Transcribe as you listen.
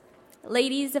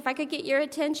Ladies, if I could get your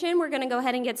attention, we're going to go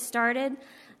ahead and get started.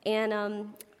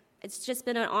 And it's just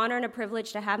been an honor and a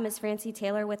privilege to have Miss Francie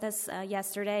Taylor with us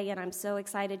yesterday, and I'm so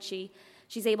excited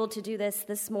she's able to do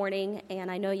this morning,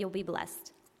 and I know you'll be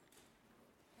blessed.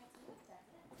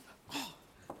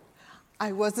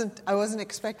 I wasn't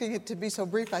expecting it to be so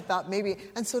brief. I thought maybe,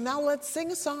 and so now let's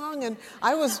sing a song. And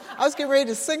I was getting ready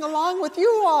to sing along with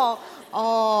you all.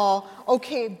 Oh,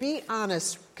 okay. Be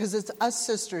honest, because it's us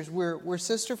sisters. We're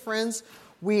sister friends.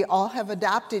 We all have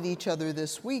adopted each other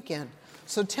this weekend.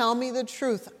 So tell me the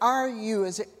truth.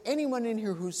 Is there anyone in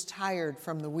here who's tired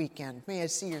from the weekend? May I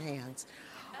see your hands?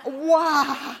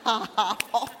 Wow.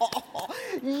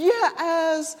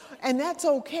 Yes. And that's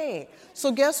okay.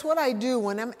 So guess what I do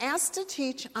when I'm asked to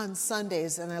teach on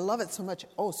Sundays, and I love it so much.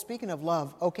 Oh, speaking of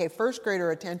love. Okay, first grader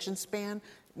attention span.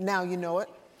 Now you know it.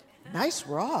 Nice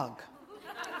rug.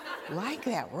 Like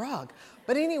that rug.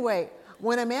 But anyway,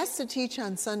 when I'm asked to teach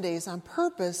on Sundays, on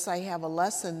purpose, I have a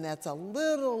lesson that's a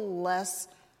little less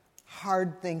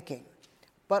hard thinking,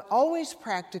 but always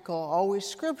practical, always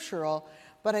scriptural.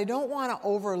 But I don't want to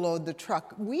overload the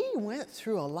truck. We went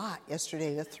through a lot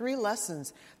yesterday, the 3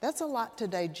 lessons. That's a lot to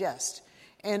digest.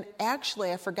 And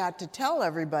actually, I forgot to tell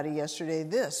everybody yesterday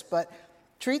this, but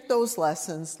treat those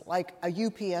lessons like a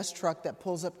UPS truck that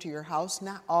pulls up to your house.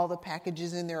 Not all the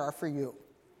packages in there are for you.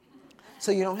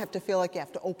 So you don't have to feel like you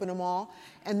have to open them all.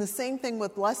 And the same thing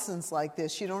with lessons like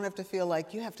this. You don't have to feel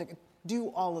like you have to do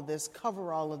all of this,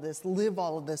 cover all of this, live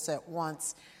all of this at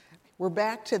once. We're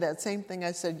back to that same thing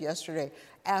I said yesterday.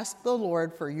 Ask the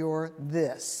Lord for your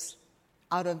this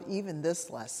out of even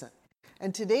this lesson.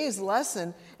 And today's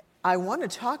lesson, I want to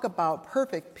talk about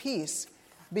perfect peace,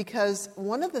 because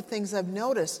one of the things I've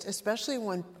noticed, especially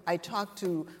when I talk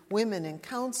to women in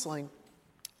counseling,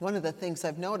 one of the things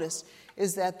I've noticed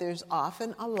is that there's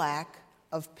often a lack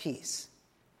of peace.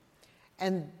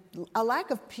 And a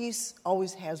lack of peace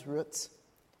always has roots.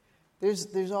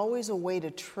 There's always a way to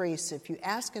trace. If you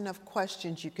ask enough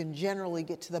questions, you can generally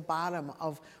get to the bottom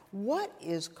of what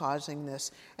is causing this.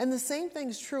 And the same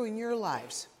thing's true in your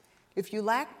lives. If you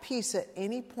lack peace at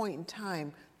any point in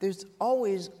time, there's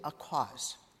always a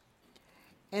cause.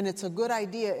 And it's a good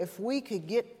idea if we could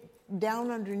get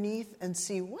down underneath and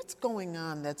see what's going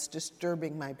on that's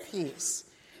disturbing my peace.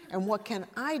 And what can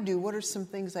I do? What are some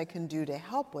things I can do to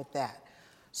help with that?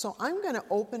 So I'm going to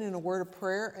open in a word of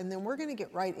prayer, and then we're going to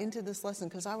get right into this lesson,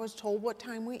 because I was told what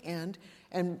time we end,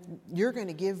 and you're going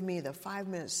to give me the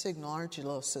 5-minute signal, aren't you,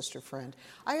 little sister friend?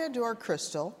 I adore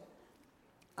Crystal.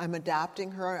 I'm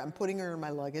adopting her. I'm putting her in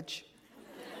my luggage.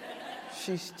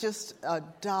 She's just a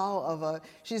doll of a...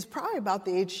 She's probably about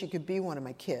the age she could be one of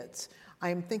my kids.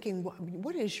 I'm thinking,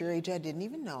 what is your age? I didn't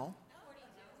even know.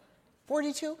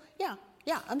 42? Yeah.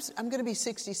 I'm going to be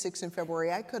 66 in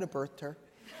February. I could have birthed her.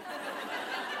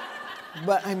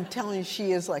 But I'm telling you,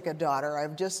 she is like a daughter.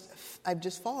 I've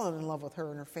just fallen in love with her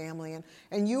and her family,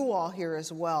 and you all here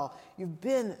as well. You've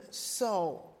been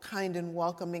so kind and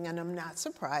welcoming, and I'm not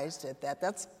surprised at that.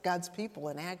 That's God's people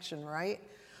in action, right?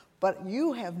 But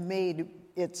you have made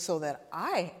it so that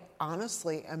I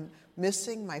honestly am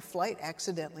missing my flight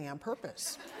accidentally on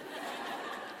purpose.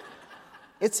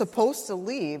 It's supposed to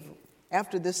leave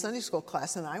after this Sunday school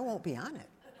class, and I won't be on it.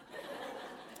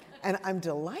 And I'm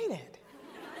delighted.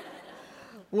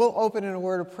 We'll open in a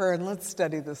word of prayer and let's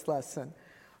study this lesson.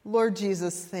 Lord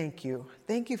Jesus, thank you.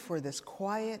 Thank you for this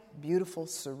quiet, beautiful,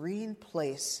 serene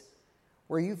place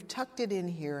where you've tucked it in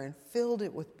here and filled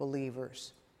it with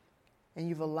believers. And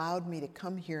you've allowed me to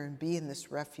come here and be in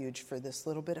this refuge for this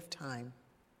little bit of time.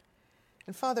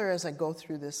 And Father, as I go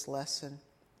through this lesson,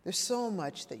 there's so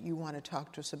much that you want to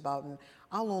talk to us about, and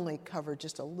I'll only cover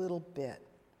just a little bit.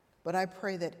 But I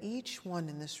pray that each one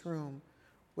in this room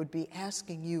would be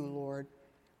asking you, Lord,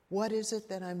 what is it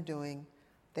that I'm doing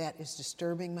that is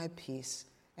disturbing my peace,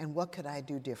 and what could I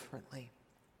do differently?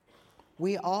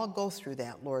 We all go through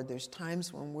that, Lord. There's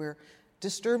times when we're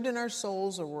disturbed in our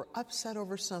souls, or we're upset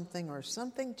over something, or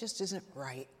something just isn't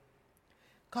right.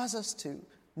 Cause us to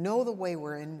know the way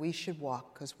wherein we should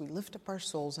walk, because we lift up our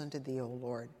souls unto thee, O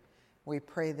Lord. We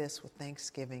pray this with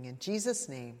thanksgiving. In Jesus'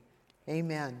 name,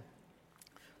 amen.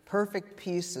 Perfect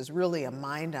peace is really a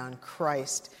mind on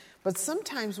Christ. But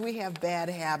sometimes we have bad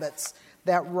habits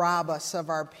that rob us of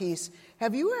our peace.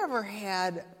 Have you ever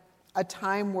had a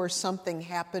time where something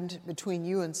happened between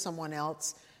you and someone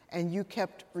else and you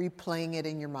kept replaying it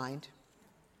in your mind?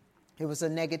 It was a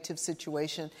negative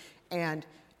situation and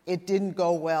it didn't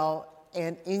go well,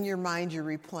 and in your mind you're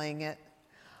replaying it.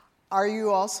 Are you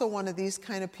also one of these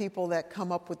kind of people that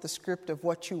come up with the script of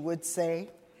what you would say?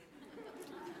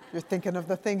 You're thinking of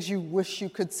the things you wish you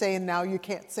could say and now you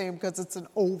can't say them because it's an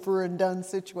over and done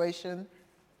situation.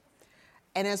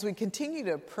 And as we continue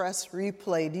to press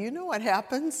replay, do you know what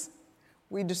happens?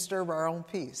 We disturb our own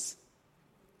peace.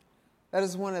 That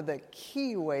is one of the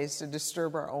key ways to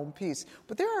disturb our own peace.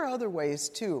 But there are other ways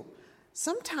too.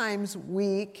 Sometimes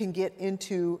we can get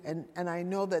into, and I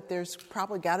know that there's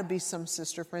probably got to be some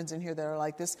sister friends in here that are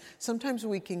like this. Sometimes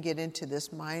we can get into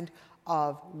this mind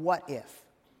of what if.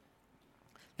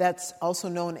 That's also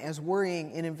known as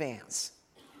worrying in advance.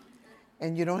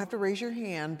 And you don't have to raise your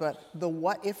hand, but the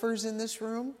what-ifers in this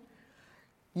room,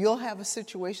 you'll have a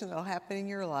situation that'll happen in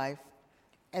your life,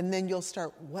 and then you'll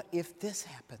start, what if this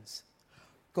happens?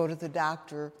 Go to the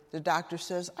doctor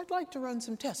says, I'd like to run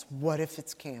some tests. What if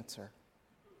it's cancer?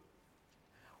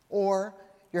 Or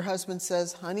your husband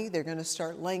says, honey, they're going to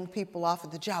start laying people off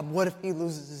at the job. What if he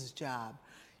loses his job?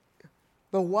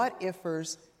 The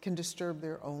what-ifers can disturb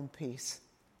their own peace.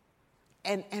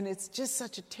 And it's just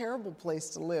such a terrible place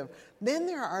to live. Then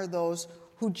there are those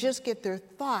who just get their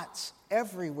thoughts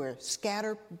everywhere,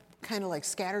 kind of like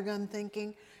scattergun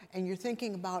thinking, and you're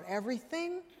thinking about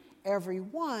everything,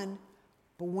 everyone,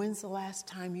 but when's the last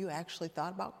time you actually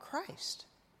thought about Christ?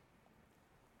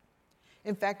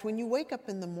 In fact, when you wake up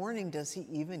in the morning, does he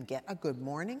even get a good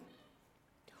morning?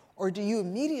 Or do you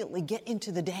immediately get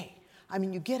into the day? I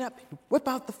mean, you get up, whip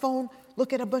out the phone,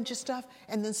 look at a bunch of stuff,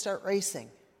 and then start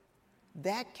racing.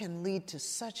 That can lead to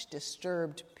such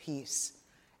disturbed peace,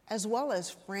 as well as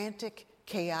frantic,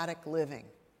 chaotic living.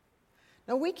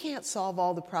 Now, we can't solve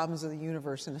all the problems of the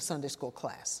universe in a Sunday school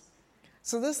class.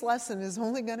 So this lesson is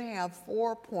only going to have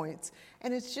 4 points,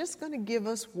 and it's just going to give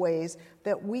us ways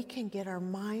that we can get our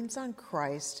minds on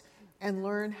Christ and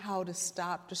learn how to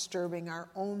stop disturbing our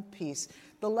own peace.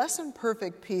 The lesson,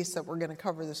 Perfect Peace, that we're going to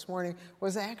cover this morning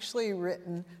was actually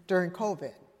written during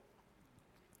COVID,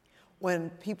 when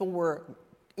people were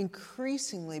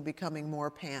increasingly becoming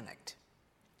more panicked.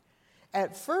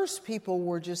 At first, people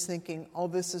were just thinking, oh,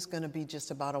 this is going to be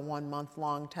just about a 1 month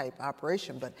long type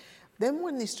operation. But then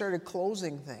when they started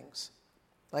closing things,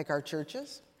 like our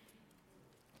churches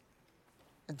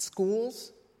and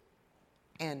schools,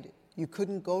 and you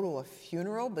couldn't go to a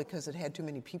funeral because it had too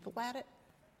many people at it.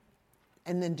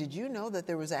 And then did you know that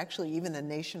there was actually even a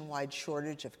nationwide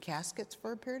shortage of caskets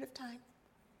for a period of time?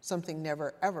 Something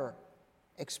never, ever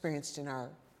experienced in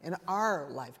our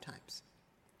lifetimes.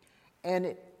 And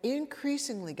it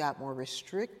increasingly got more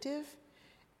restrictive,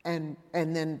 and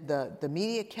then the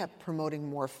media kept promoting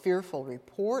more fearful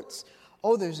reports.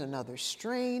 Oh, there's another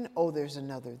strain. Oh, there's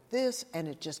another this. And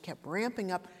it just kept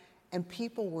ramping up, and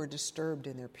people were disturbed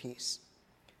in their peace.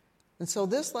 And so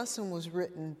this lesson was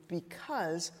written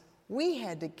because we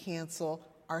had to cancel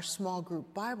our small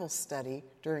group Bible study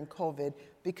during COVID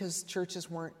because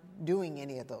churches weren't doing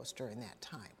any of those during that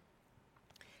time.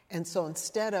 And so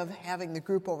instead of having the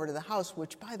group over to the house,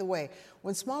 which, by the way,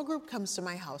 when small group comes to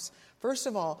my house, first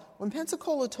of all, when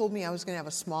Pensacola told me I was going to have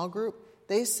a small group,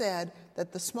 they said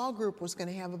that the small group was going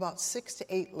to have about 6 to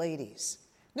 8 ladies.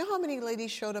 You know how many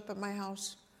ladies showed up at my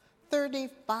house?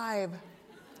 35.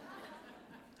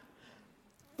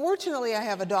 Fortunately, I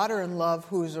have a daughter-in-law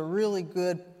who's a really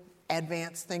good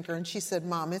advanced thinker, and she said,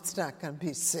 Mom, it's not going to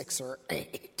be 6 or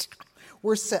 8.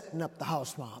 We're setting up the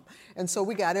house, Mom. And so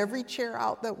we got every chair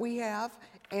out that we have,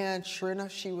 and sure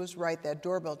enough, she was right. That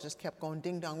doorbell just kept going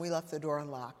ding-dong. We left the door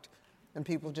unlocked, and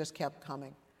people just kept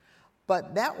coming.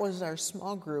 But that was our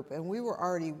small group, and we were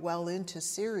already well into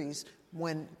series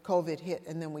when COVID hit,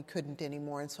 and then we couldn't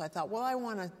anymore. And so I thought, well, I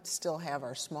want to still have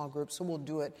our small group, so we'll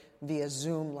do it via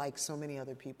Zoom like so many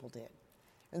other people did.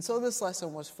 And so this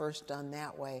lesson was first done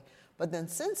that way. But then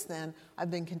since then, I've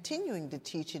been continuing to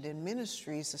teach it in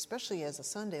ministries, especially as a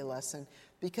Sunday lesson,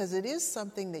 because it is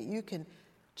something that you can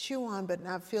chew on but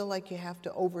not feel like you have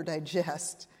to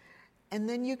over-digest. And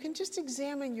then you can just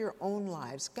examine your own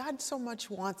lives. God so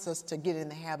much wants us to get in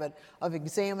the habit of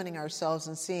examining ourselves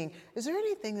and seeing, is there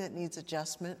anything that needs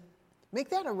adjustment? Make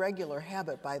that a regular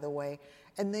habit, by the way,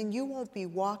 and then you won't be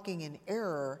walking in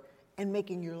error and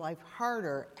making your life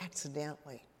harder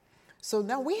accidentally. So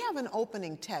now we have an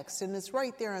opening text, and it's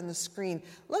right there on the screen.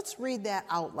 Let's read that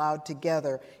out loud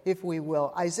together, if we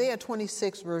will. Isaiah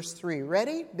 26, verse 3.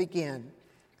 Ready? Begin.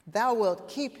 Thou wilt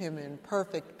keep him in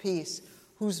perfect peace,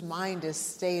 whose mind is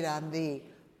stayed on thee,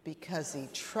 because he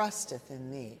trusteth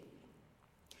in thee.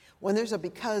 When there's a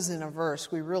because in a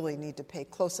verse, we really need to pay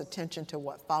close attention to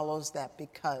what follows that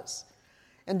because.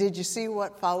 And did you see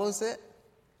what follows it?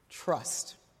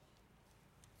 Trust.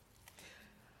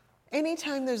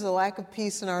 Anytime there's a lack of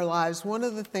peace in our lives, one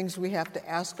of the things we have to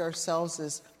ask ourselves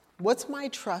is, what's my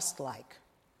trust like?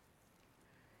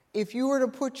 If you were to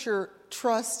put your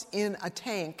trust in a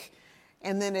tank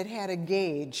and then it had a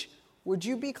gauge, would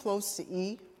you be close to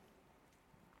E?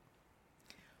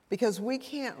 Because we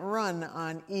can't run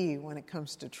on E when it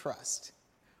comes to trust.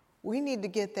 We need to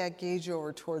get that gauge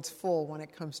over towards full when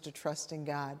it comes to trusting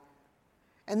God.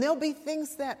 And there'll be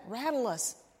things that rattle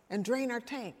us and drain our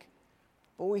tank.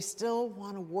 But we still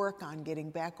want to work on getting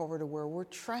back over to where we're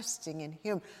trusting in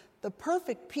Him. The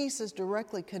perfect peace is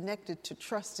directly connected to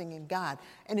trusting in God.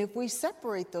 And if we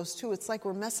separate those two, it's like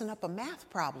we're messing up a math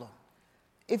problem.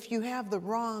 If you have the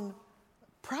wrong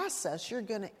process, you're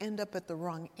going to end up at the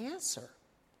wrong answer.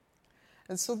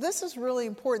 And so this is really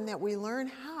important that we learn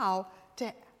how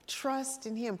to trust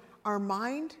in Him. Our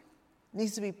mind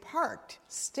needs to be parked,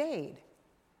 stayed,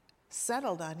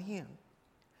 settled on Him.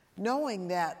 Knowing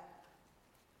that,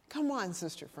 come on,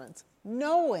 sister friends,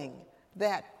 knowing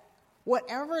that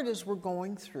whatever it is we're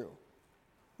going through,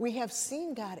 we have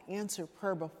seen God answer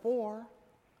prayer before,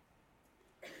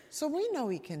 so we know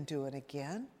He can do it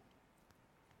again.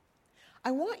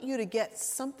 I want you to get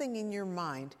something in your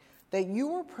mind that you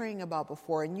were praying about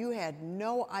before and you had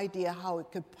no idea how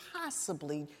it could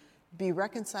possibly be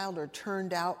reconciled or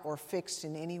turned out or fixed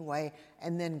in any way,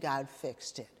 and then God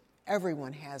fixed it.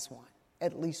 Everyone has one,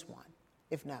 at least one,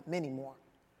 if not many more.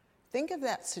 Think of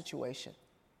that situation.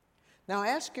 Now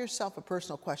ask yourself a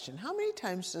personal question. How many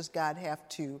times does God have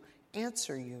to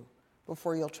answer you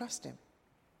before you'll trust Him?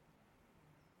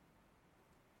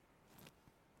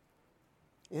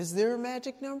 Is there a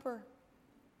magic number?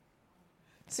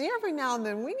 See, every now and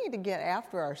then we need to get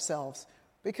after ourselves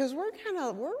because we're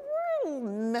little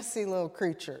messy little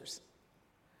creatures.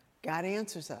 God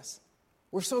answers us.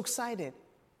 We're so excited.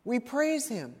 We praise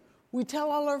Him. We tell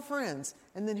all our friends.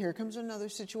 And then here comes another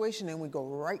situation and we go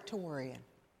right to worrying.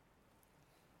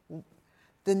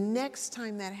 The next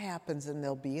time that happens, and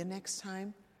there'll be a next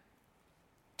time,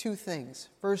 two things.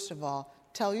 First of all,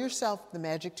 tell yourself the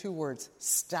magic two words,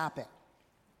 stop it.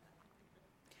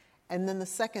 And then the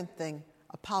second thing,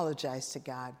 apologize to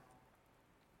God.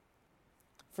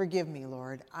 Forgive me,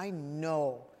 Lord. I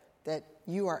know that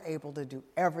You are able to do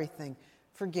everything.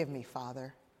 Forgive me,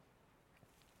 Father.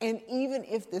 And even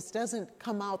if this doesn't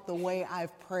come out the way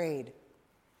I've prayed,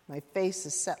 my face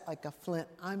is set like a flint.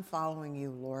 I'm following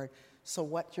You, Lord. So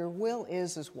what Your will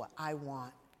is what I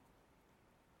want.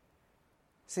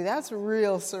 See, that's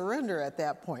real surrender at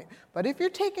that point. But if you're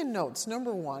taking notes,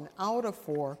 number 1, out of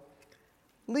 4,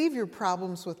 leave your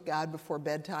problems with God before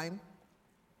bedtime.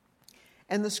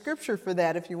 And the scripture for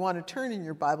that, if you want to turn in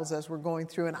your Bibles as we're going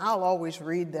through, and I'll always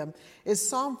read them, is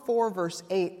Psalm 4, verse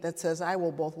 8, that says, I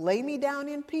will both lay me down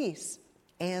in peace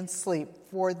and sleep,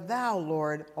 for Thou,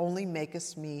 Lord, only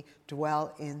makest me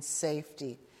dwell in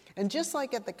safety. And just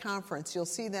like at the conference, you'll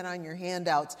see that on your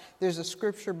handouts, there's a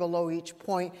scripture below each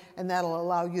point, and that'll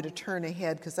allow you to turn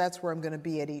ahead, because that's where I'm going to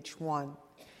be at each one.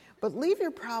 But leave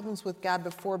your problems with God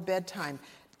before bedtime.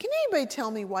 Can anybody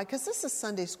tell me why? Because this is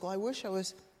Sunday school. I wish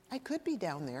I could be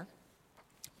down there,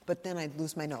 but then I'd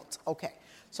lose my notes. Okay,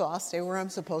 so I'll stay where I'm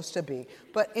supposed to be.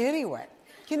 But anyway,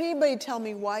 can anybody tell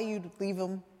me why you'd leave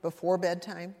them before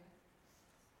bedtime?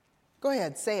 Go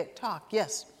ahead, say it, talk,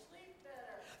 yes. Sleep better.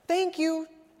 Thank you.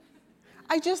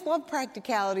 I just love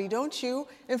practicality, don't you?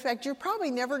 In fact, you're probably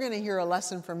never going to hear a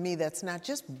lesson from me that's not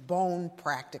just bone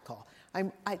practical.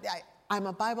 I'm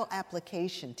a Bible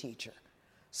application teacher.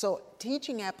 So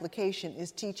teaching application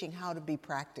is teaching how to be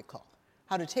practical,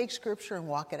 how to take Scripture and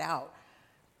walk it out.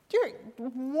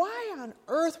 Why on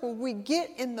earth will we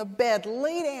get in the bed,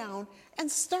 lay down, and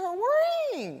start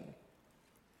worrying?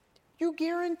 You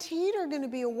guaranteed are going to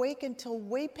be awake until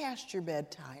way past your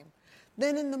bedtime.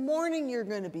 Then in the morning, you're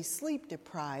going to be sleep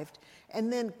deprived.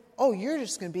 And then, you're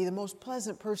just going to be the most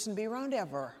pleasant person to be around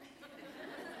ever.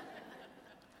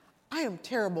 I am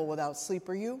terrible without sleep,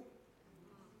 are you?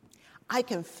 I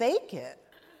can fake it.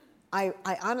 I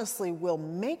honestly will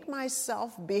make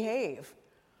myself behave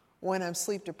when I'm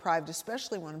sleep deprived,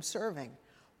 especially when I'm serving.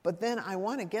 But then I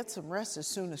want to get some rest as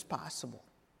soon as possible.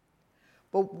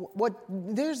 But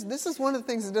this is one of the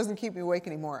things that doesn't keep me awake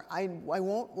anymore. I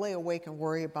won't lay awake and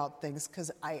worry about things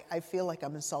because I feel like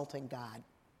I'm insulting God.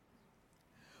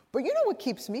 But you know what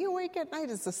keeps me awake at night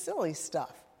is the silly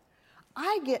stuff.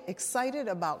 I get excited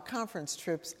about conference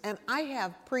trips and I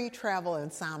have pre-travel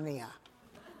insomnia.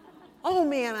 Oh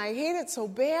man, I hate it so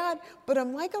bad, but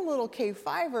I'm like a little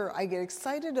K5er. I get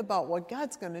excited about what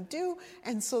God's going to do,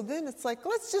 and so then it's like,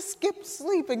 let's just skip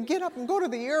sleep and get up and go to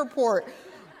the airport.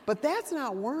 But that's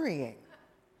not worrying.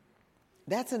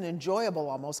 That's an enjoyable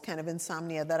almost kind of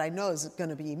insomnia that I know is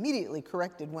going to be immediately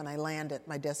corrected when I land at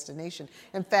my destination.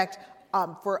 In fact,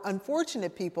 For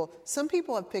unfortunate people, some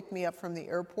people have picked me up from the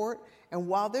airport, and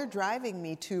while they're driving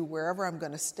me to wherever I'm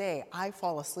going to stay, I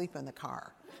fall asleep in the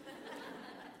car.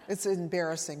 It's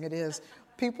embarrassing, it is.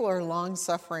 People are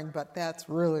long-suffering, but that's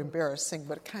really embarrassing,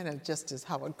 but it kind of just is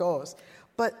how it goes.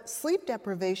 But sleep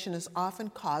deprivation is often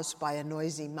caused by a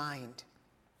noisy mind.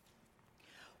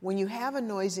 When you have a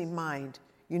noisy mind,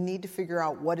 you need to figure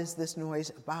out what is this noise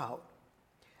about,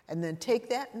 and then take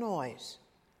that noise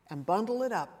and bundle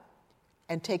it up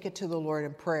and take it to the Lord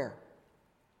in prayer.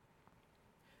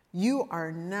 You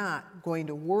are not going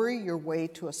to worry your way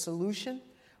to a solution,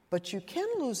 but you can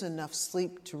lose enough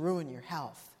sleep to ruin your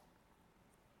health.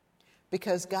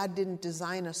 Because God didn't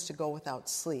design us to go without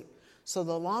sleep. So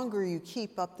the longer you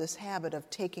keep up this habit of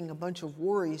taking a bunch of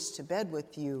worries to bed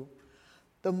with you,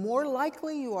 the more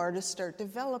likely you are to start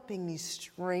developing these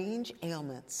strange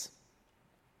ailments,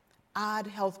 odd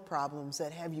health problems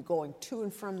that have you going to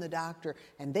and from the doctor,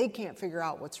 and they can't figure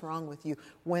out what's wrong with you,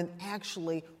 when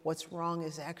actually what's wrong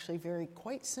is actually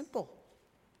quite simple.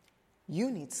 You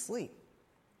need sleep.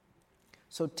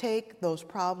 So take those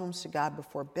problems to God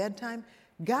before bedtime.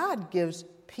 God gives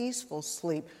peaceful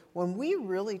sleep. When we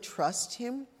really trust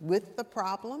Him with the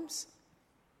problems,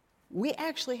 we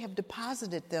actually have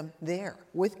deposited them there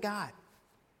with God.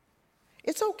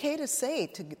 It's okay to say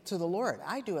to the Lord,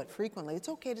 I do it frequently, it's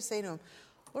okay to say to Him,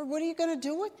 Lord, what are you going to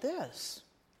do with this?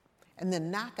 And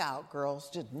then knock out, girls,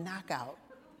 just knock out.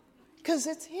 Because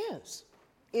it's His.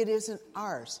 It isn't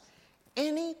ours.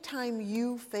 Anytime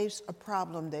you face a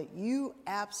problem that you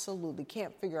absolutely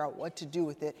can't figure out what to do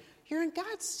with it, you're in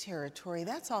God's territory.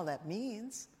 That's all that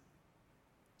means.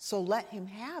 So let Him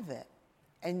have it,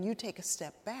 and you take a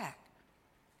step back.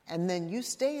 And then you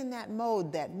stay in that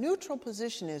mode. That neutral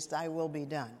position is, thy will be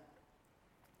done.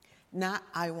 Not,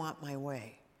 I want my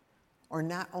way. Or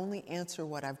not only answer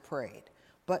what I've prayed,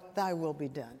 but thy will be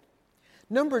done.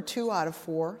 Number 2 out of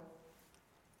 4,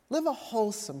 live a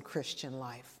wholesome Christian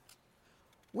life.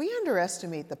 We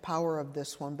underestimate the power of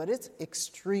this one, but it's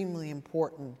extremely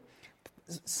important.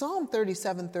 Psalm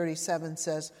 37:37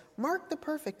 says, mark the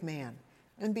perfect man,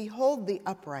 and behold the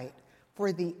upright,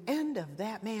 for the end of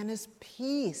that man is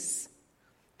peace.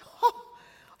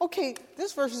 Okay,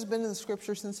 this verse has been in the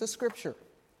Scripture since the Scripture.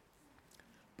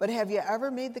 But have you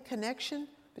ever made the connection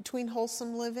between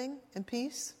wholesome living and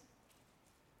peace?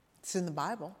 It's in the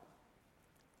Bible.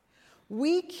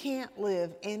 We can't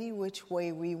live any which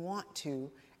way we want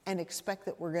to and expect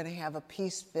that we're going to have a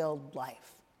peace-filled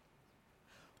life.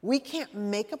 We can't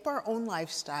make up our own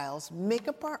lifestyles, make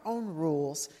up our own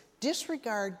rules,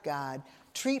 disregard God,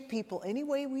 treat people any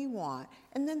way we want,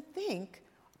 and then think,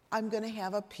 I'm going to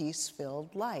have a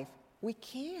peace-filled life. We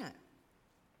can't.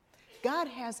 God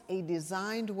has a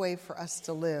designed way for us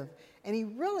to live, and He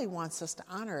really wants us to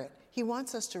honor it. He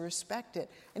wants us to respect it,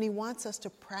 and He wants us to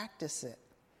practice it.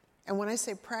 And when I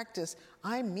say practice,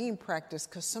 I mean practice,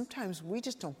 because sometimes we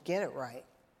just don't get it right.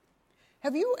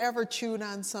 Have you ever chewed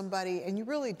on somebody and you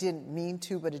really didn't mean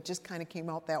to, but it just kind of came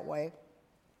out that way?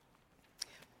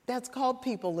 That's called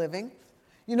people living.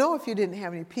 You know, if you didn't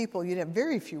have any people, you'd have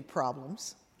very few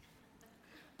problems.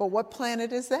 But what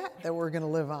planet is that we're going to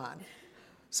live on?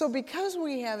 So because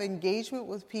we have engagement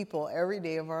with people every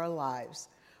day of our lives,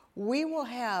 we will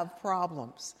have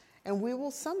problems. And we will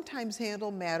sometimes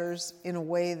handle matters in a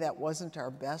way that wasn't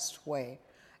our best way.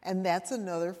 And that's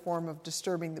another form of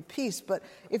disturbing the peace. But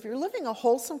if you're living a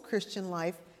wholesome Christian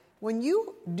life, when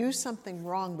you do something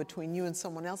wrong between you and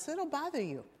someone else, it'll bother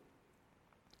you.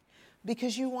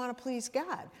 Because you want to please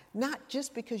God. Not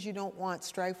just because you don't want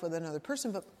strife with another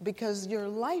person, but because your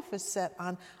life is set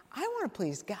on, I want to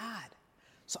please God.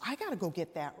 So I got to go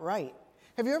get that right.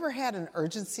 Have you ever had an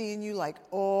urgency in you like,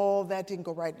 oh, that didn't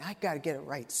go right, and I got to get it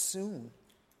right soon?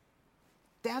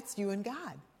 That's you and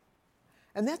God.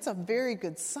 And that's a very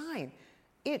good sign.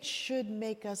 It should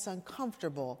make us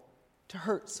uncomfortable to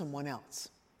hurt someone else,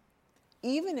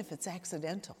 even if it's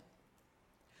accidental.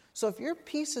 So if your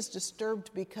peace is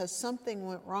disturbed because something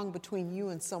went wrong between you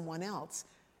and someone else,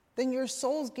 then your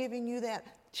soul's giving you that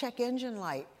check engine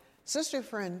light. Sister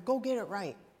friend, go get it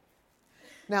right.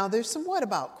 Now, there's some what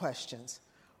about questions.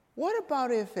 What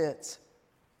about if it's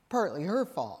partly her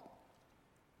fault?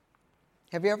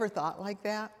 Have you ever thought like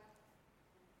that?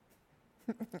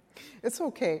 It's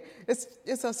okay.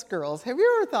 It's us girls. Have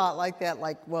you ever thought like that?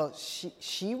 Like, well,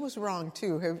 she was wrong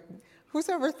too. Who's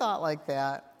ever thought like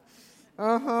that?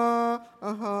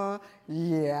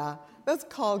 Yeah, that's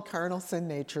called carnal sin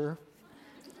nature.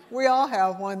 We all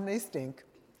have one. They stink.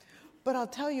 But I'll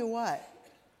tell you what.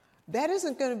 That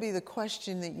isn't going to be the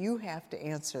question that you have to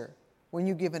answer when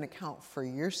you give an account for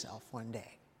yourself one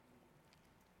day.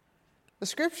 The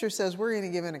scripture says we're going to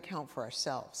give an account for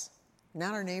ourselves,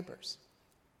 not our neighbors.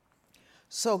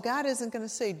 So God isn't going to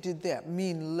say, did that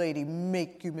mean lady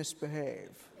make you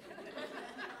misbehave?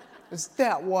 Is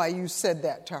that why you said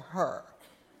that to her?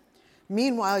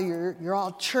 Meanwhile, you're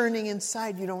all churning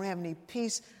inside. You don't have any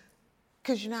peace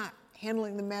because you're not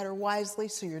handling the matter wisely,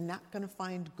 so you're not going to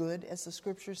find good, as the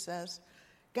scripture says.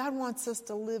 God wants us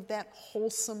to live that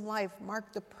wholesome life.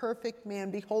 Mark the perfect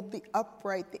man. Behold the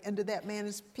upright. The end of that man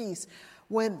is peace.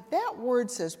 When that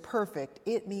word says perfect,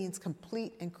 it means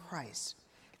complete in Christ.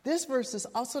 This verse is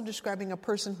also describing a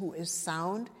person who is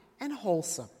sound and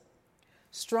wholesome.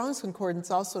 Strong's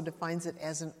Concordance also defines it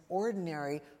as an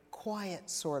ordinary, quiet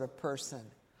sort of person.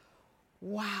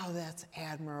 Wow, that's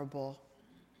admirable.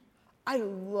 I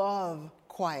love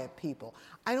quiet people.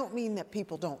 I don't mean that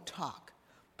people don't talk,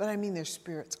 but I mean their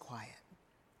spirit's quiet.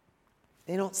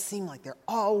 They don't seem like they're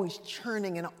always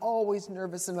churning and always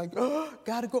nervous and like, oh,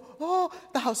 gotta go, oh,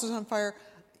 the house is on fire.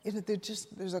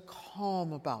 There's a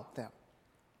calm about them.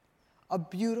 A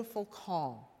beautiful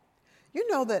calm. You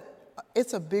know that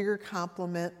it's a bigger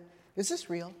compliment. Is this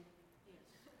real?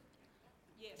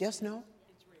 Yes, no?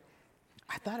 It's real.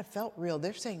 I thought it felt real.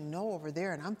 They're saying no over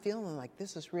there, and I'm feeling like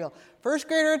this is real. First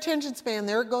grader attention span,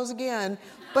 there it goes again.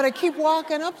 But I keep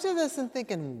walking up to this and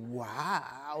thinking,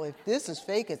 wow, if this is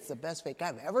fake, it's the best fake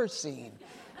I've ever seen.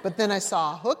 But then I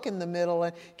saw a hook in the middle,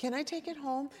 and can I take it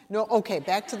home? No, okay,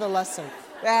 back to the lesson.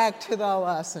 Back to the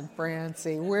lesson,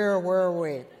 Francie. Where were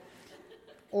we?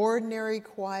 Ordinary,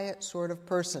 quiet sort of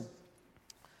person.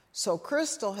 So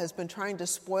Crystal has been trying to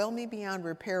spoil me beyond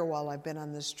repair while I've been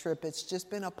on this trip. It's just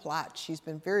been a plot. She's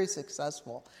been very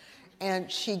successful.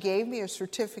 And she gave me a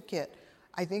certificate.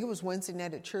 I think it was Wednesday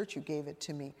night at church you gave it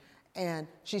to me. And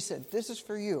she said, this is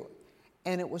for you.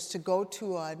 And it was to go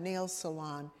to a nail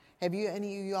salon. Have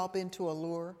any of you all been to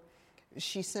Allure?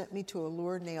 She sent me to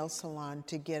Allure Nail Salon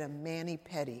to get a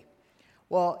mani-pedi.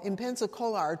 Well, in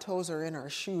Pensacola, our toes are in our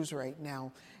shoes right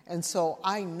now. And so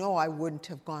I know I wouldn't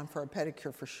have gone for a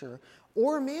pedicure for sure.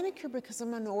 Or a manicure because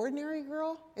I'm an ordinary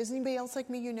girl. Is anybody else like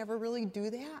me? You never really do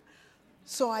that.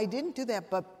 So I didn't do that.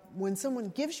 But when someone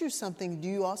gives you something, do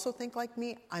you also think like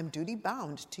me? I'm duty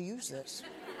bound to use this.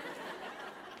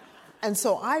 And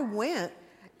so I went,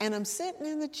 and I'm sitting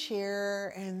in the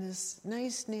chair, and this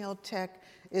nice nail tech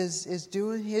is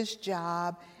doing his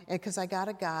job, and because I got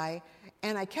a guy.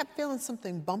 And I kept feeling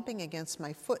something bumping against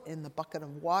my foot in the bucket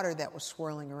of water that was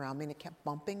swirling around me. And it kept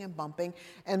bumping and bumping.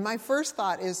 And my first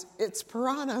thought is, it's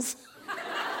piranhas.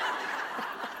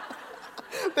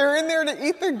 They're in there to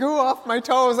eat the goo off my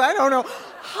toes. I don't know.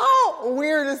 How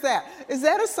weird is that? Is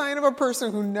that a sign of a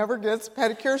person who never gets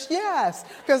pedicures? Yes,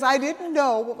 because I didn't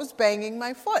know what was banging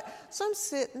my foot. So I'm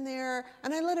sitting there,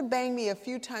 and I let it bang me a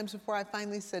few times before I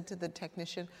finally said to the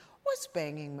technician, what's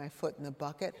banging my foot in the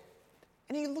bucket?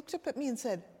 And he looked up at me and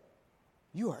said,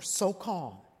 you are so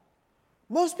calm.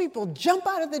 Most people jump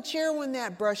out of the chair when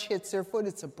that brush hits their foot.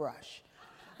 It's a brush.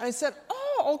 And I said,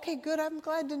 oh, okay, good. I'm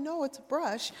glad to know it's a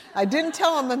brush. I didn't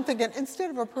tell him. I'm thinking, instead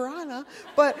of a piranha.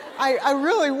 But I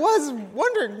really was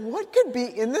wondering what could be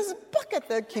in this bucket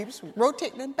that keeps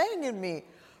rotating and banging me.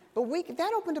 But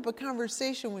that opened up a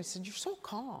conversation. We said, you're so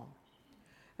calm.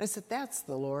 And I said, that's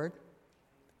the Lord.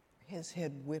 His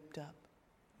head whipped up.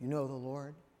 You know the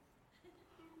Lord?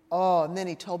 Oh, and then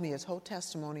he told me his whole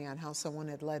testimony on how someone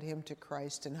had led him to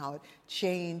Christ and how it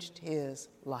changed his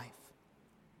life.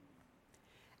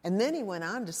 And then he went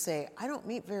on to say, I don't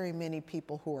meet very many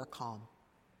people who are calm.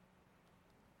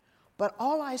 But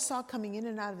all I saw coming in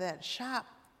and out of that shop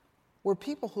were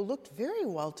people who looked very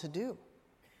well-to-do.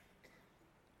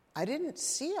 I didn't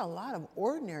see a lot of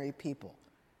ordinary people.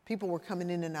 People were coming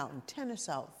in and out in tennis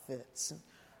outfits, and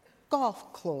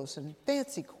golf clothes, and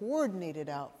fancy coordinated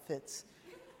outfits.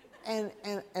 And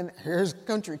here's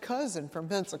country cousin from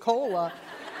Pensacola.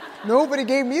 Nobody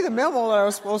gave me the memo that I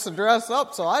was supposed to dress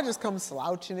up, so I just come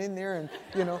slouching in there.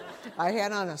 And, I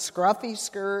had on a scruffy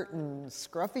skirt and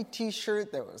scruffy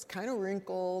T-shirt that was kind of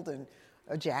wrinkled and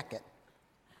a jacket.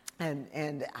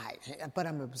 But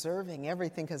I'm observing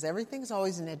everything because everything's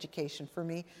always an education for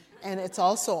me. And it's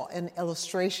also an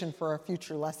illustration for a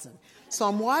future lesson. So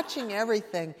I'm watching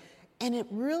everything. And it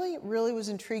really, really was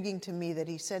intriguing to me that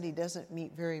he said he doesn't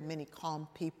meet very many calm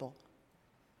people,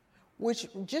 which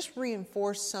just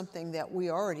reinforced something that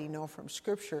we already know from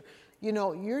Scripture.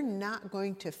 You're not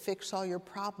going to fix all your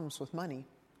problems with money.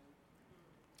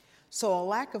 So a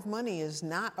lack of money is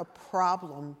not a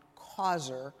problem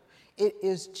causer. It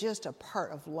is just a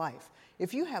part of life.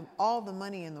 If you have all the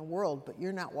money in the world, but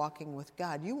you're not walking with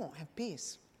God, you won't have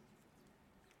peace.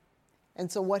 And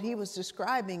so what he was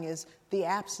describing is the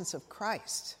absence of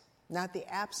Christ, not the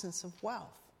absence of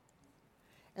wealth.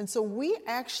 And so we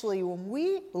actually, when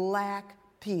we lack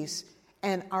peace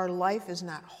and our life is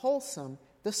not wholesome,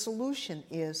 the solution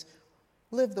is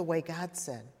live the way God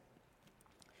said.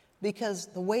 Because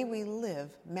the way we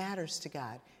live matters to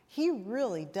God. He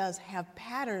really does have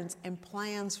patterns and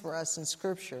plans for us in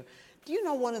Scripture. Do you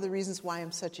know one of the reasons why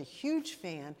I'm such a huge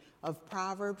fan of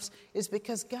Proverbs is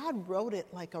because God wrote it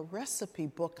like a recipe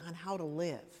book on how to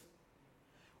live.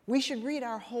 We should read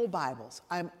our whole Bibles.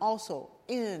 I'm also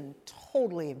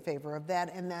totally in favor of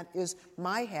that, and that is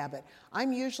my habit.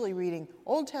 I'm usually reading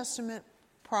Old Testament,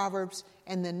 Proverbs,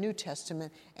 and the New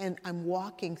Testament, and I'm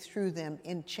walking through them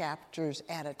in chapters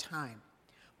at a time.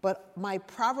 But my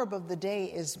proverb of the day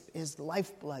is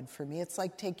lifeblood for me. It's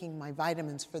like taking my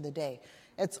vitamins for the day.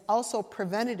 It's also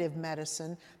preventative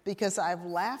medicine because I've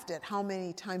laughed at how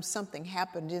many times something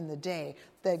happened in the day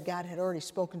that God had already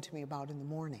spoken to me about in the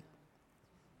morning.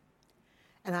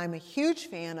 And I'm a huge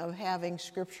fan of having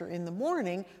Scripture in the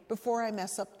morning before I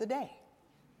mess up the day.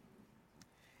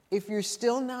 If you're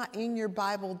still not in your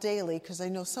Bible daily, because I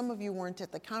know some of you weren't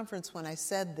at the conference when I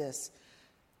said this,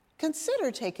 consider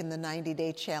taking the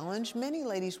 90-day challenge. Many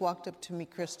ladies walked up to me,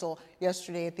 Crystal,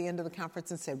 yesterday at the end of the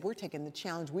conference and said, we're taking the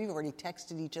challenge. We've already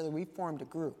texted each other. We've formed a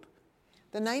group.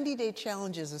 The 90-day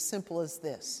challenge is as simple as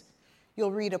this.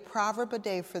 You'll read a proverb a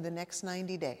day for the next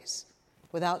 90 days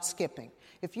without skipping.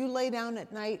 If you lay down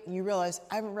at night and you realize,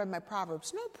 I haven't read my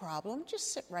Proverbs, no problem.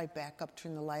 Just sit right back up,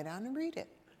 turn the light on, and read it.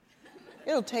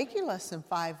 It'll take you less than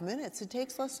 5 minutes. It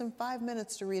takes less than 5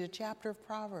 minutes to read a chapter of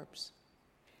Proverbs.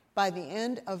 By the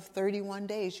end of 31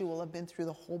 days, you will have been through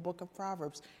the whole book of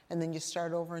Proverbs, and then you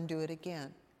start over and do it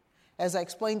again. As I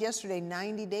explained yesterday,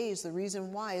 90 days, the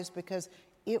reason why is because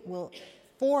it will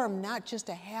form not just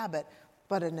a habit,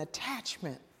 but an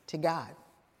attachment to God.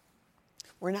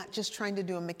 We're not just trying to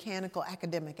do a mechanical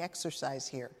academic exercise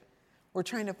here. We're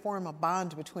trying to form a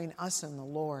bond between us and the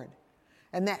Lord.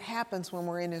 And that happens when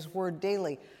we're in His Word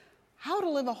daily. How to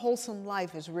live a wholesome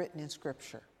life is written in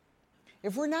Scripture.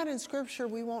 If we're not in Scripture,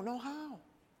 we won't know how.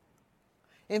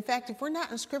 In fact, if we're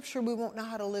not in Scripture, we won't know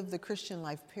how to live the Christian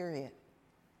life, period.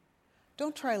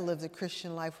 Don't try to live the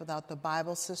Christian life without the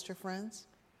Bible, sister friends.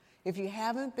 If you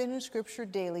haven't been in Scripture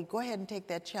daily, go ahead and take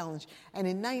that challenge. And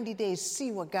in 90 days,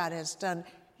 see what God has done.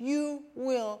 You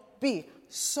will be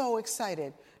so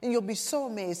excited. And you'll be so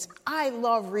amazed. I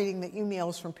love reading the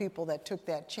emails from people that took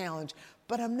that challenge.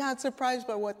 But I'm not surprised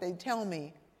by what they tell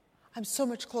me. I'm so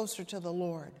much closer to the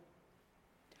Lord.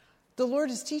 The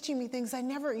Lord is teaching me things I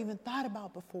never even thought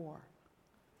about before.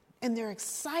 And they're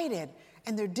excited.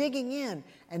 And they're digging in.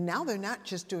 And now they're not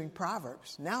just doing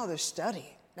Proverbs. Now they're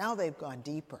studying. Now they've gone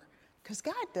deeper. Because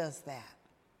God does that.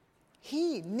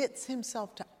 He knits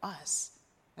Himself to us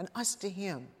and us to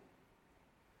Him.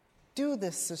 Do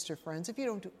this, sister friends. If you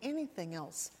don't do anything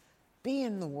else, be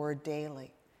in the Word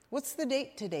daily. What's the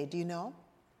date today? Do you know?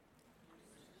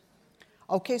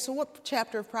 Okay, so what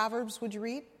chapter of Proverbs would you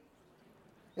read?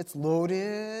 It's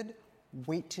loaded.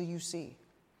 Wait till you see.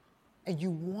 And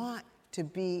you want to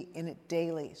be in it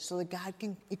daily so that God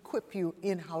can equip you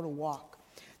in how to walk.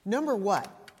 Number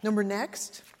what?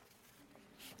 Next.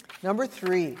 Number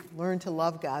 3, learn to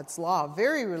love God's law.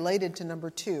 Very related to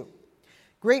number 2.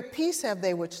 Great peace have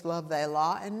they which love thy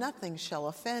law, and nothing shall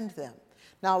offend them.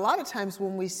 Now, a lot of times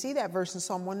when we see that verse in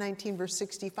Psalm 119, verse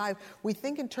 65, we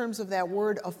think in terms of that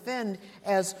word offend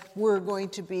as we're going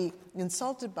to be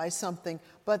insulted by something.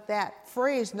 But that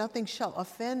phrase, nothing shall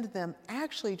offend them,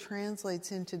 actually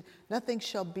translates into nothing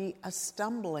shall be a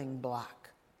stumbling block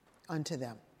unto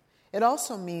them. It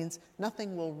also means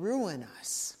nothing will ruin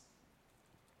us.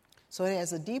 So it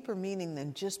has a deeper meaning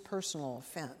than just personal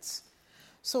offense.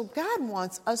 So God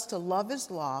wants us to love His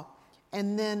law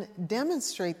and then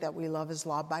demonstrate that we love His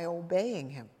law by obeying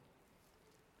Him.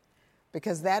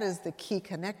 Because that is the key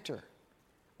connector.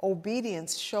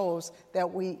 Obedience shows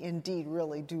that we indeed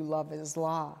really do love His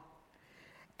law.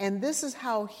 And this is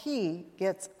how He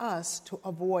gets us to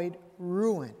avoid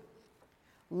ruin.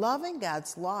 Loving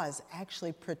God's law is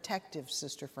actually protective,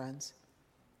 sister friends.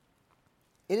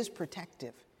 It is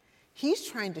protective. He's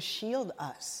trying to shield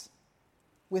us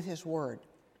with His Word.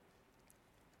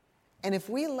 And if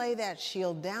we lay that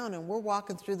shield down and we're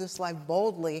walking through this life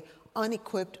boldly,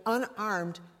 unequipped,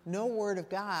 unarmed, no Word of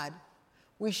God,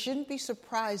 we shouldn't be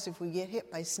surprised if we get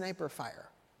hit by sniper fire.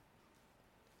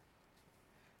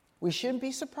 We shouldn't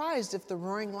be surprised if the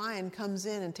roaring lion comes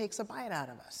in and takes a bite out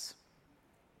of us.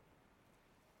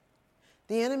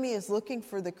 The enemy is looking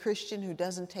for the Christian who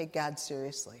doesn't take God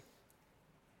seriously.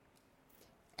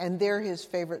 And they're his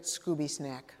favorite Scooby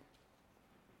snack.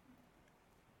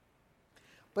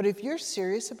 But if you're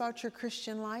serious about your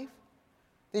Christian life,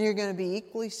 then you're going to be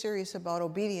equally serious about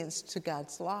obedience to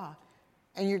God's law.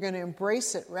 And you're going to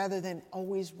embrace it rather than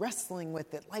always wrestling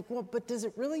with it. Like, well, but does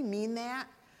it really mean that?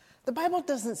 The Bible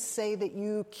doesn't say that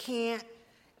you can't.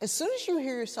 As soon as you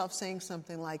hear yourself saying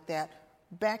something like that,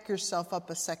 back yourself up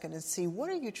a second and see, what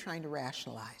are you trying to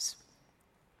rationalize?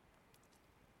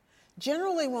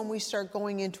 Generally, when we start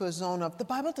going into a zone of, the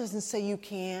Bible doesn't say you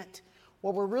can't,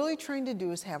 what we're really trying to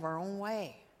do is have our own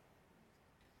way.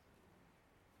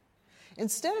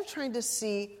 Instead of trying to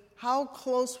see how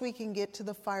close we can get to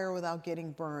the fire without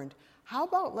getting burned, how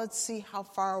about let's see how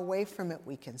far away from it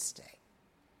we can stay?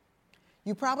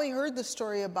 You probably heard the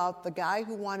story about the guy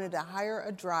who wanted to hire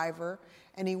a driver,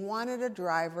 and he wanted a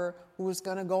driver who was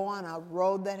going to go on a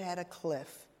road that had a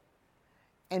cliff.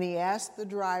 And he asked the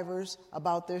drivers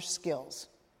about their skills.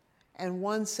 And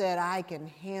one said, I can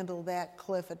handle that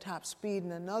cliff at top speed.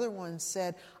 And another one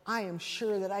said, I am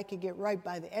sure that I could get right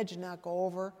by the edge and not go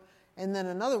over. And then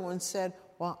another one said,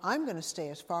 well, I'm going to stay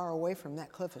as far away from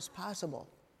that cliff as possible.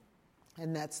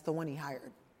 And that's the one he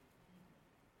hired.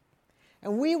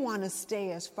 And we want to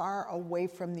stay as far away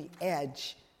from the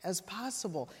edge as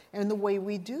possible. And the way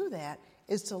we do that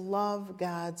is to love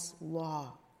God's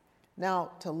law.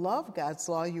 Now, to love God's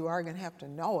law, you are going to have to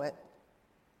know it.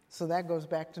 So that goes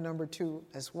back to number 2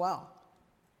 as well.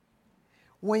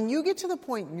 When you get to the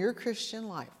point in your Christian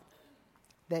life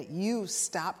that you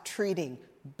stop treating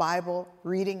Bible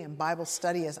reading and Bible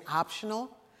study as optional,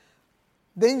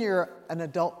 then you're an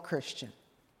adult Christian.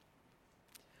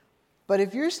 But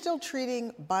if you're still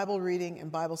treating Bible reading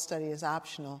and Bible study as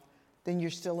optional, then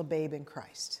you're still a babe in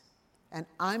Christ. And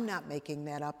I'm not making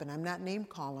that up, and I'm not name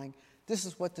calling. This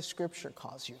is what the Scripture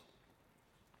calls you.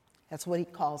 That's what he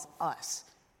calls us.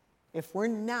 If we're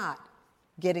not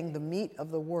getting the meat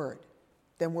of the Word,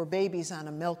 then we're babies on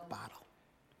a milk bottle.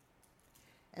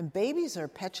 And babies are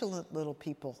petulant little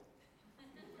people.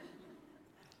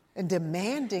 And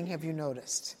demanding, have you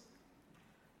noticed?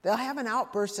 They'll have an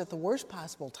outburst at the worst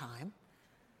possible time.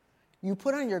 You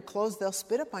put on your clothes, they'll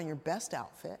spit up on your best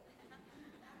outfit.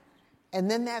 And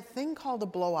then that thing called a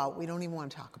blowout, we don't even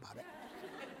want to talk about it.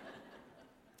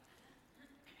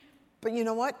 But you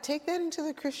know what? Take that into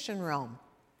the Christian realm.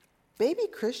 Baby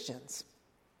Christians,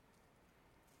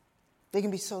 they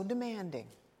can be so demanding.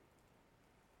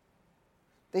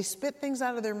 They spit things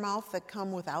out of their mouth that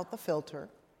come without the filter.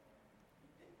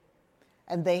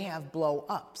 And they have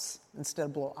blow-ups instead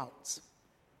of blow-outs.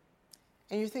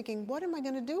 And you're thinking, what am I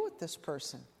going to do with this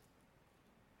person?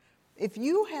 If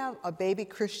you have a baby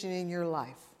Christian in your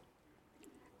life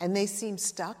and they seem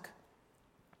stuck,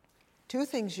 2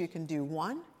 things you can do.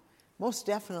 1, most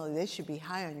definitely they should be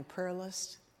high on your prayer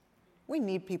list. We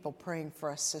need people praying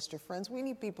for us, sister friends. We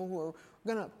need people who are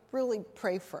going to really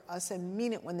pray for us and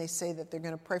mean it when they say that they're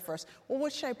going to pray for us. Well,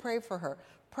 what should I pray for her?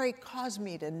 Pray, cause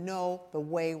me to know the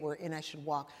way wherein I should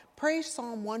walk. Pray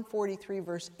Psalm 143,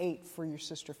 verse 8 for your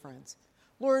sister friends.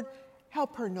 Lord,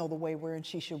 help her know the way wherein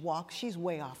she should walk. She's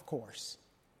way off course.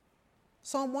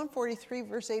 Psalm 143,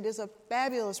 verse 8 is a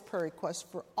fabulous prayer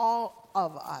request for all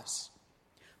of us.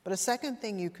 But a second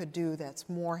thing you could do that's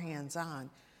more hands-on,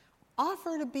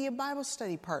 offer to be a Bible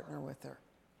study partner with her.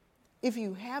 If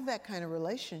you have that kind of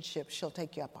relationship, she'll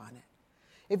take you up on it.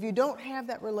 If you don't have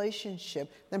that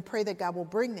relationship, then pray that God will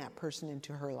bring that person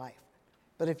into her life.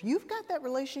 But if you've got that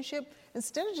relationship,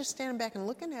 instead of just standing back and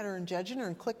looking at her and judging her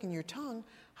and clicking your tongue,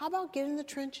 how about get in the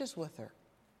trenches with her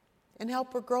and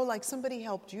help her grow like somebody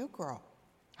helped you grow?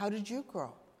 How did you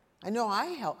grow? I know I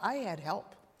had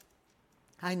help.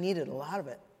 I needed a lot of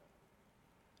it.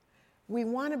 We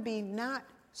want to be not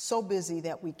so busy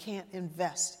that we can't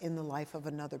invest in the life of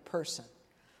another person.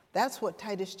 That's what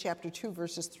Titus chapter 2,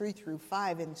 verses 3 through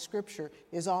 5 in Scripture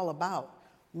is all about.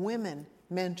 Women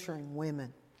mentoring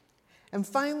women. And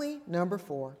finally, number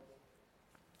 4,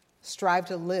 strive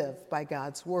to live by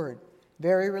God's word.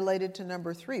 Very related to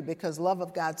number 3, because love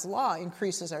of God's law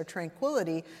increases our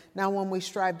tranquility. Now, when we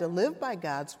strive to live by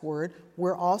God's word,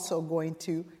 we're also going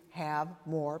to have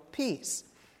more peace.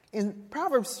 In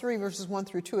Proverbs 3, verses 1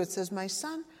 through 2, it says, My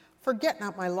son, forget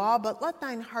not my law, but let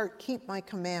thine heart keep my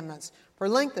commandments. For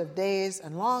length of days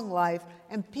and long life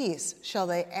and peace shall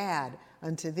they add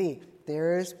unto thee.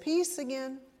 There is peace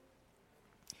again.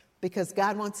 Because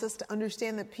God wants us to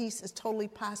understand that peace is totally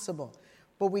possible.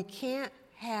 But we can't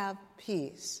have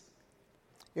peace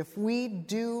if we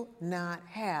do not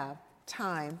have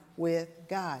time with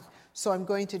God. So I'm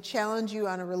going to challenge you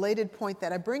on a related point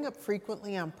that I bring up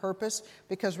frequently on purpose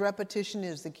because repetition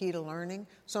is the key to learning.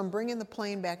 So I'm bringing the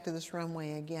plane back to this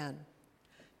runway again.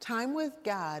 Time with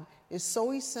God is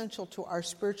so essential to our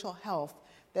spiritual health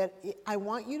that I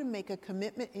want you to make a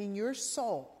commitment in your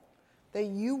soul that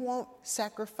you won't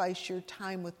sacrifice your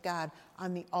time with God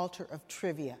on the altar of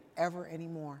trivia ever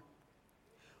anymore.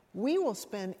 We will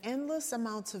spend endless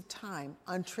amounts of time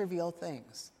on trivial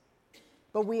things,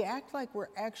 but we act like we're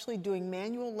actually doing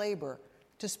manual labor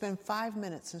to spend 5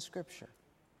 minutes in Scripture.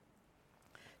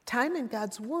 Time in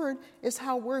God's Word is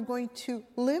how we're going to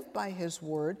live by His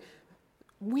Word.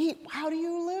 How do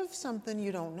you live something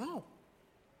you don't know?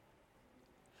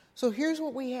 So here's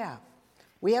what we have.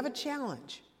 We have a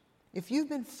challenge. If you've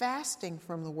been fasting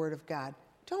from the Word of God,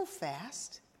 don't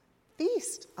fast.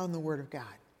 Feast on the Word of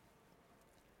God.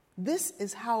 This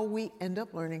is how we end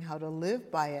up learning how to live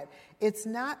by it. It's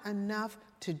not enough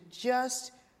to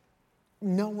just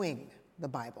knowing the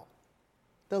Bible.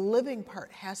 The living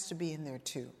part has to be in there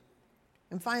too.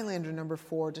 And finally, under number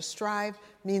 4, to strive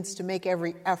means to make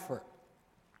every effort.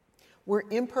 We're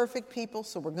imperfect people,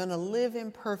 so we're going to live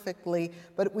imperfectly,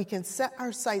 but we can set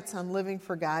our sights on living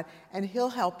for God, and He'll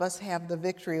help us have the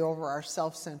victory over our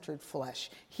self-centered flesh.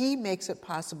 He makes it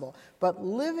possible. But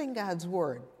living God's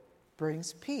Word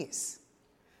brings peace.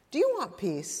 Do you want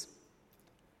peace?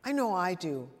 I know I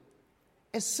do.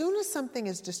 As soon as something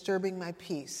is disturbing my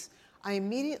peace, I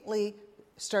immediately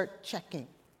start checking.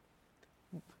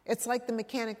 It's like the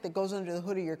mechanic that goes under the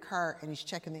hood of your car and he's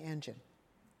checking the engine.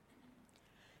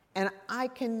 And I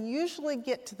can usually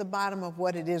get to the bottom of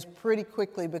what it is pretty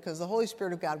quickly because the Holy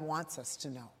Spirit of God wants us to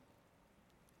know.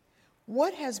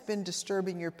 What has been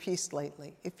disturbing your peace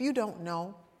lately? If you don't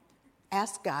know,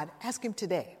 ask God, ask Him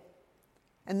today.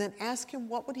 And then ask Him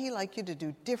what would He like you to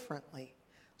do differently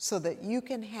so that you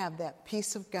can have that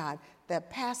peace of God that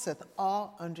passeth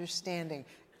all understanding,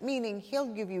 meaning He'll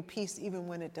give you peace even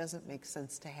when it doesn't make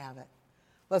sense to have it.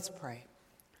 Let's pray.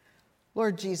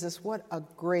 Lord Jesus, what a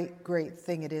great, great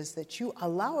thing it is that you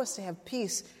allow us to have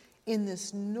peace in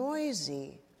this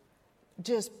noisy,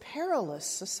 just perilous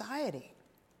society.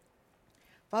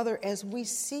 Father, as we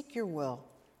seek your will,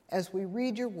 as we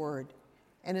read your word,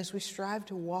 and as we strive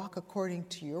to walk according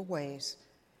to your ways,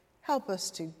 help us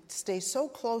to stay so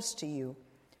close to you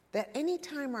that any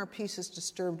time our peace is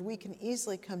disturbed, we can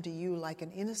easily come to you like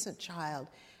an innocent child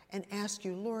and ask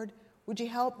you, Lord, would you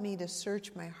help me to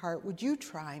search my heart? Would you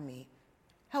try me?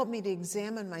 Help me to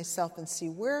examine myself and see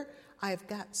where I've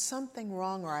got something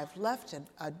wrong, or I've left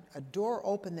a door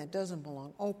open that doesn't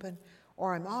belong open,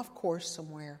 or I'm off course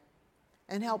somewhere.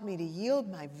 And help me to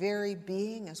yield my very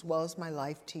being as well as my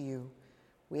life to you.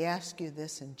 We ask you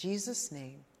this in Jesus'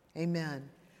 name. Amen.